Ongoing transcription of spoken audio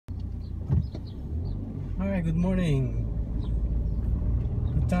Hi, good morning.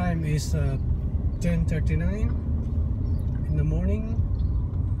 The time is 10:39 in the morning.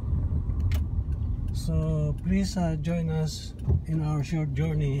 So please join us in our short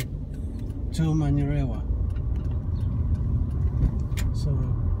journey to Manurewa. So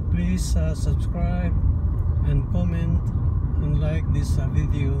please subscribe and comment and like this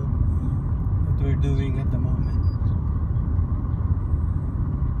video that we're doing at the moment.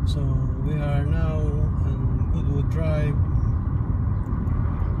 So we are now on Goodwood Drive,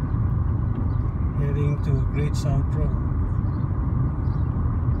 heading to Great South Road.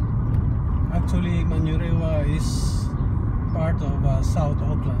 Actually, Manurewa is part of South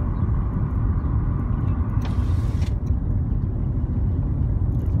Auckland.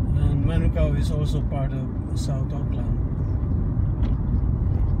 And Manukau is also part of South Auckland.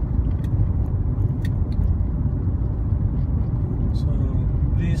 So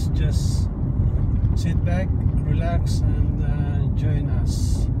please just sit back, relax, and join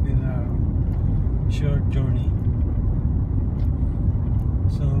us with our short journey.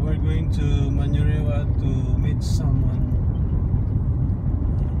 So we're going to Manurewa to meet someone.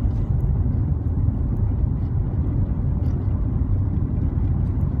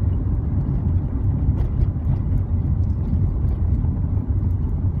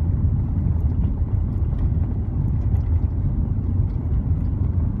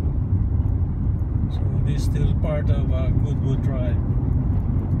 So this is still part of Goodwood Drive.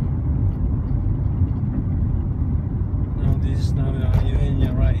 This is now the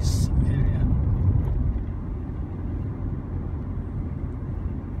Rice area.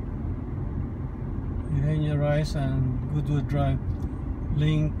 Eugenia Rice and Goodwood Drive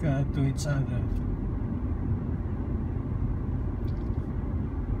link to each other.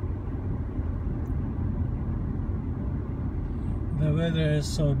 The weather is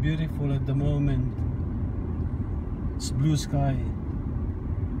so beautiful at the moment. It's blue sky,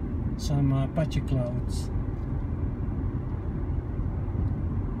 some patchy clouds.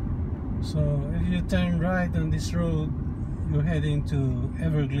 So if you turn right on this road, you're heading to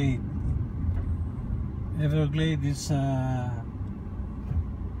Everglade. Everglade is,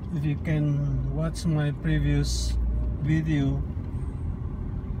 if you can watch my previous video,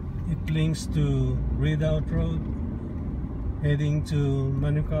 it links to Redoubt Road, heading to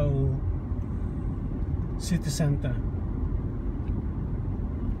Manukau City Center.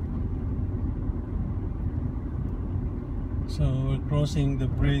 So we're crossing the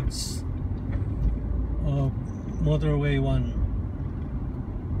bridge of Motorway 1.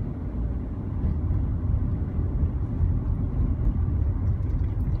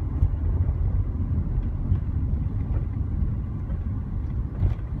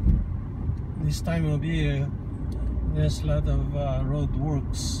 This time of year, there's a lot of road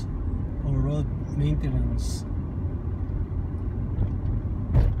works or road maintenance.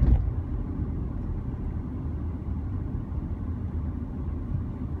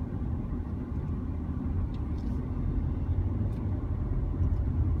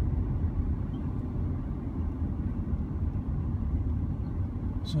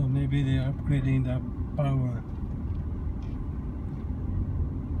 So maybe they are upgrading the power.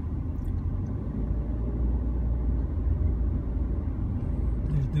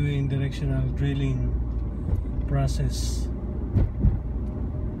 They're doing directional drilling process.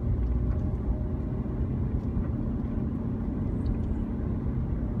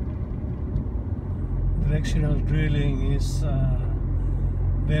 Directional drilling is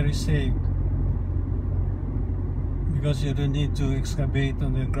very safe, because you don't need to excavate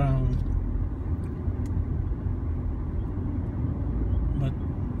on the ground, but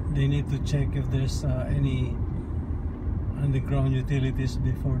they need to check if there's any underground utilities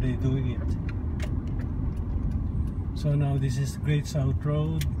before they doing it. So now this is Great South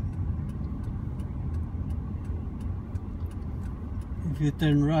Road. If you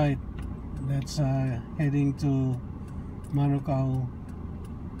turn right, that's heading to Manukau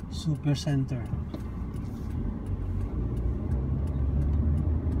Super Center.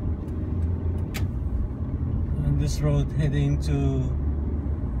 This road heading to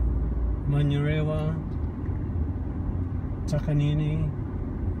Manurewa, Takanini,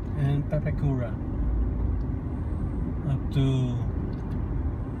 and Papakura, up to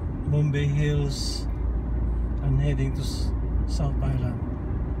Bombay Hills and heading to South Island.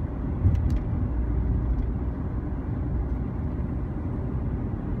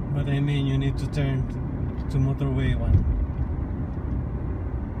 But I mean, you need to turn to Motorway 1.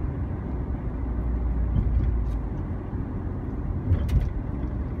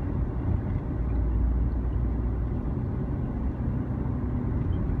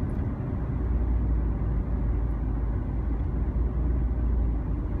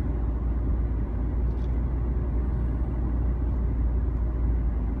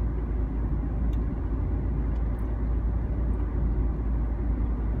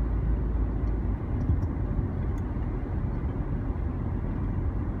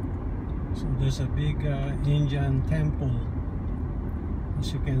 So there's a big Indian temple,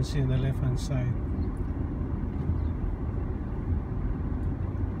 as you can see on the left hand side.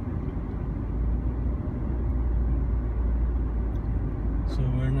 So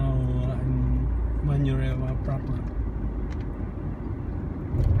we're now in Manurewa proper.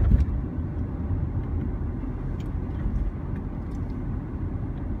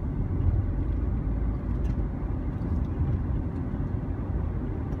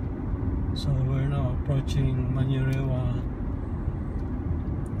 So we're now approaching Manurewa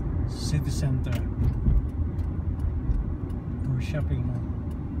city center or shopping mall.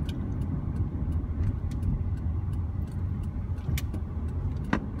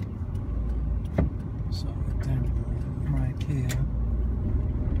 So the temple right here.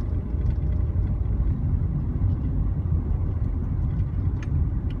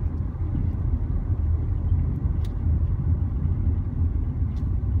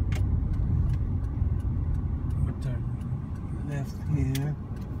 Left here,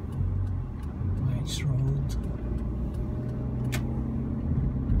 Knights Road.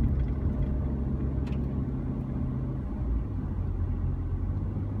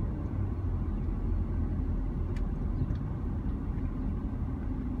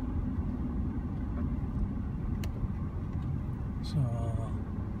 So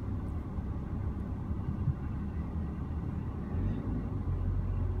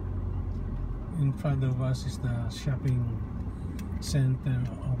in front of us is the shopping center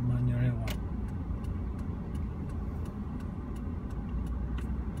of Manurewa.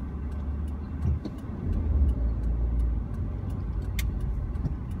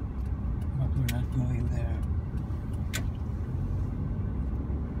 But we're not going there.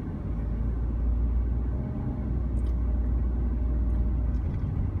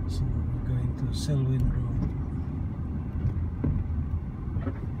 So we're going to Selwyn Road.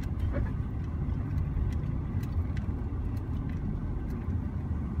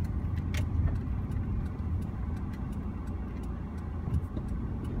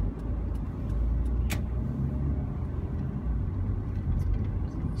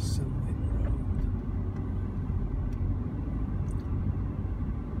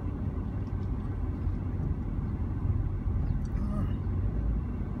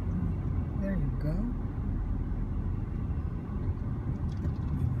 There you go.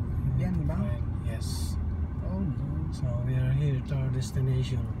 Yan ba? Yes. Oh no. So we are here to our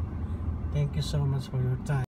destination. Thank you so much for your time.